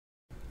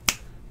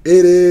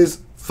It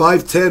is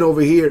 5:10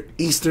 over here,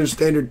 Eastern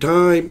Standard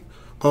Time,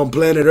 on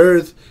planet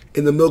Earth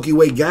in the Milky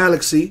Way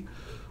galaxy,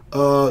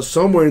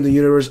 somewhere in the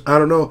universe. I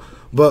don't know.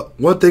 But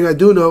one thing I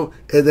do know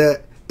is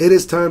that it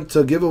is time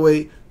to give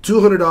away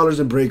 $200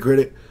 in break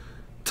credit.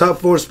 Top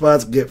 4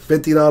 spots get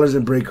 $50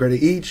 in break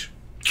credit each.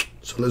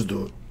 So let's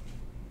do it.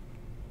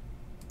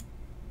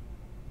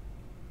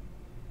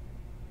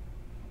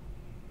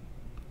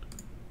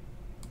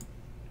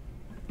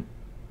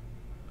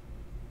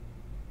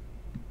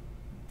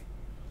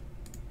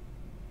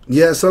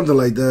 Yeah, something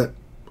like that,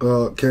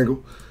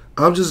 Kangle.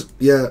 I'm just,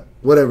 yeah,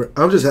 whatever.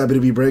 I'm just happy to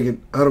be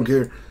breaking. I don't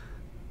care.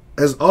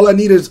 As all I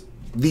need is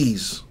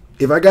these.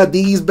 If I got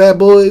these bad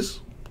boys,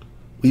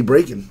 we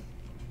breaking.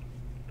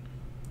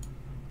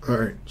 All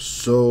right.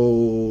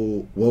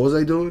 So what was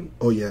I doing?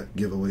 Oh yeah,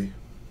 giveaway.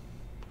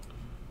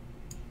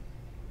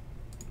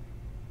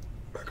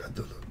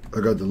 I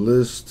got the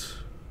list.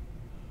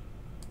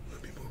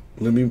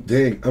 Let me.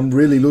 Dang, I'm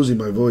really losing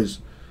my voice.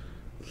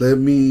 Let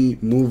me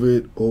move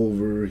it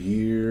over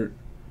here,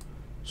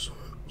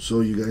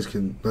 so you guys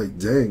can, like,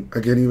 dang, I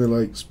can't even,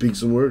 like, speak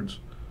some words.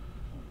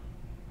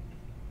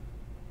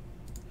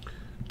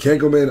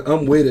 Kanko, man,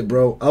 I'm with it,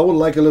 bro. I would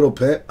like a little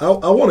pet. I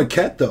want a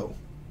cat, though.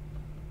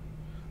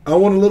 I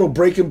want a little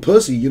breaking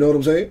pussy, you know what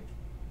I'm saying?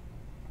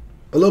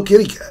 A little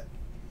kitty cat.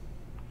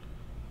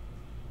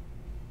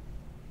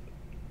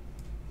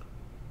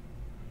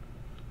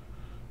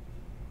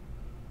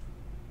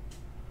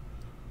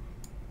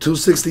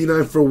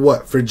 $269 for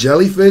what? For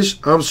jellyfish?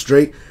 I'm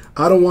straight.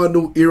 I don't want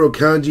no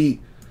Irokanji,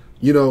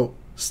 you know,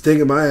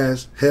 stinging my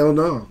ass. Hell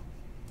no.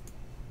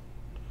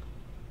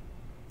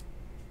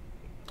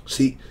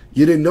 See,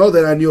 you didn't know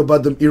that I knew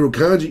about them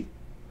Irokanji.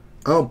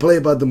 I don't play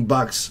about them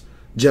box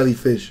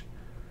jellyfish.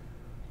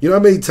 You know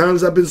how many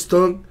times I've been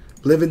stung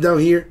living down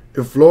here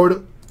in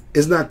Florida?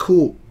 It's not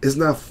cool. It's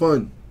not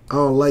fun. I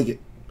don't like it.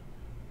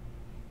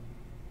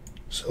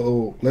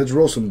 So let's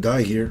roll some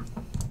die here.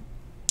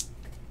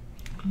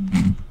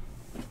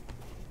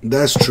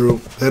 That's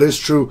true. That is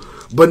true.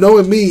 But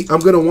knowing me,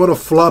 I'm going to want to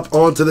flop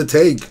onto the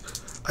tank.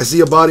 I see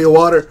a body of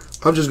water.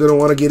 I'm just going to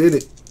want to get in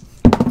it.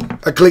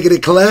 I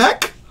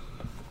clickety-clack.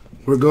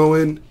 We're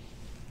going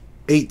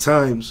 8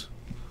 times.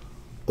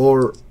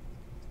 Or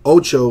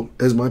ocho,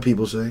 as my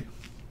people say.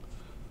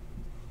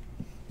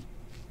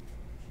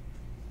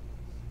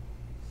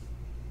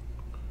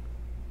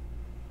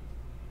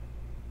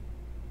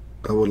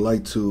 I would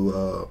like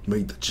to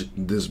make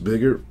this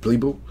bigger,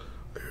 people.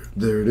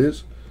 There it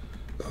is.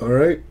 All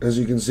right, as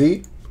you can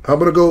see, I'm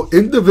going to go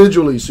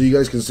individually so you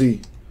guys can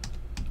see.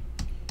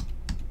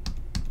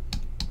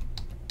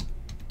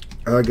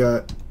 I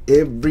got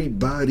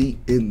everybody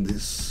in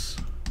this.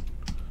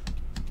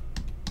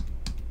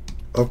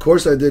 Of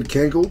course I did,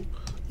 Kankle.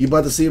 You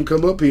about to see him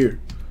come up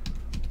here.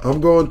 I'm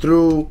going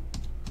through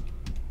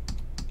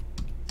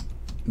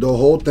the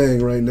whole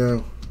thing right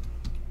now.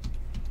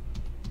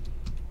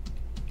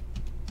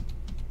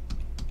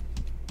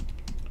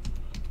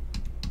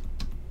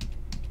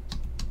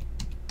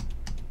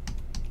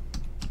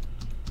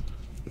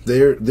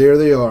 There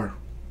they are.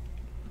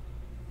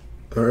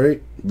 All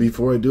right.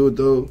 Before I do it,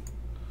 though,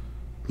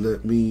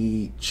 let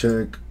me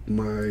check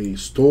my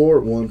store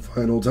one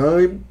final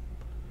time.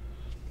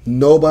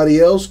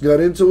 Nobody else got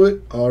into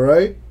it. All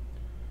right.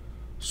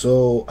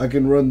 So I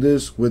can run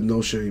this with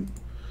no shame.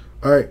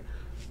 All right.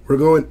 We're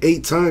going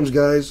 8 times,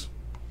 guys.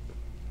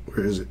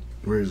 Where is it?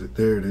 Where is it?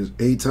 There it is.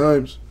 8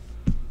 times.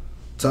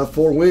 Top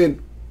 4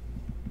 win.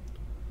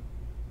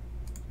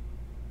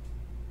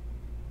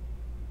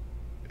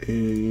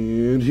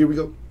 And here we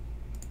go.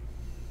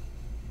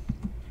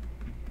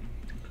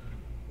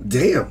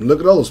 Damn, look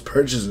at all those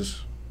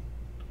purchases.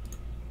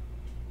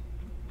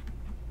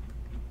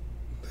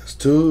 That's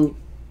 2,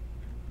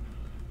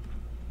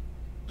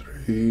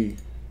 3,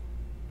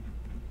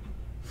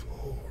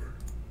 4,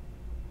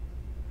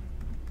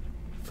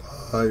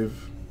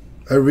 5.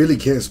 I really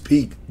can't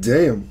speak.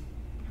 Damn.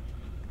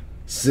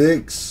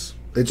 6.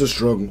 It's a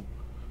struggle.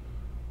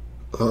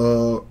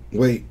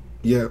 Wait.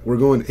 Yeah, we're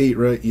going 8,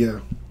 right? Yeah.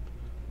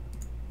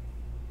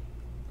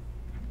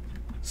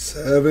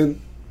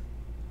 7.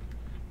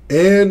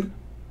 And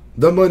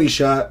the money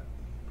shot.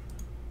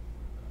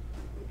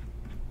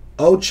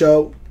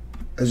 Ocho.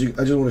 I just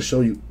want to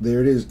show you.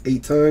 There it is.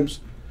 8 times.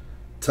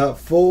 Top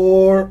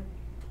 4.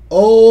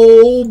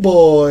 Oh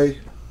boy.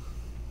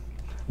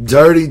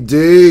 Dirty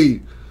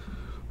D.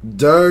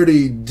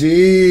 Dirty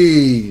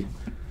D.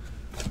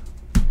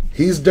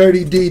 He's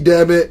Dirty D,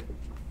 damn it.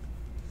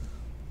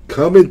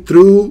 Coming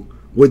through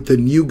with the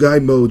new guy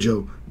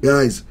mojo.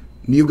 Guys,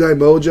 new guy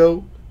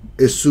mojo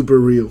is super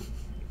real.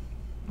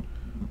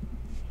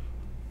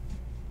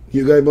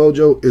 New guy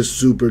mojo is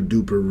super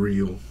duper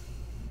real.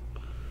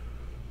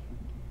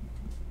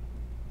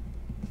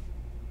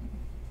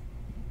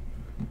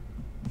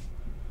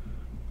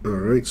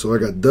 Alright, so I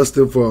got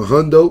Dustin for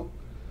 $100.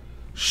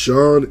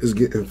 Sean is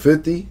getting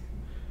 50.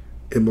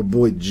 And my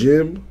boy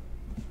Jim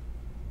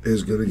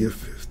is gonna get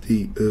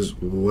 50 as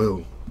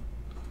well.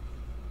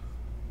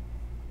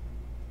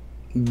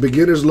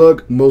 Beginner's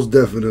luck, most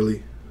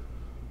definitely.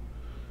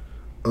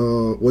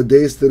 What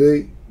day is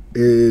today?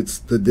 It's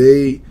the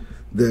day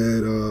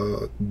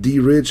that D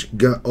Rich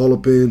got all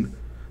up in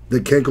the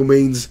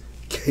Kankomane's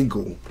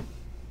Kanko.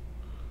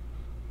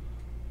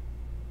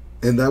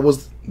 And that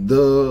was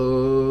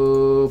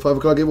the 5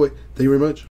 o'clock giveaway. Thank you very much.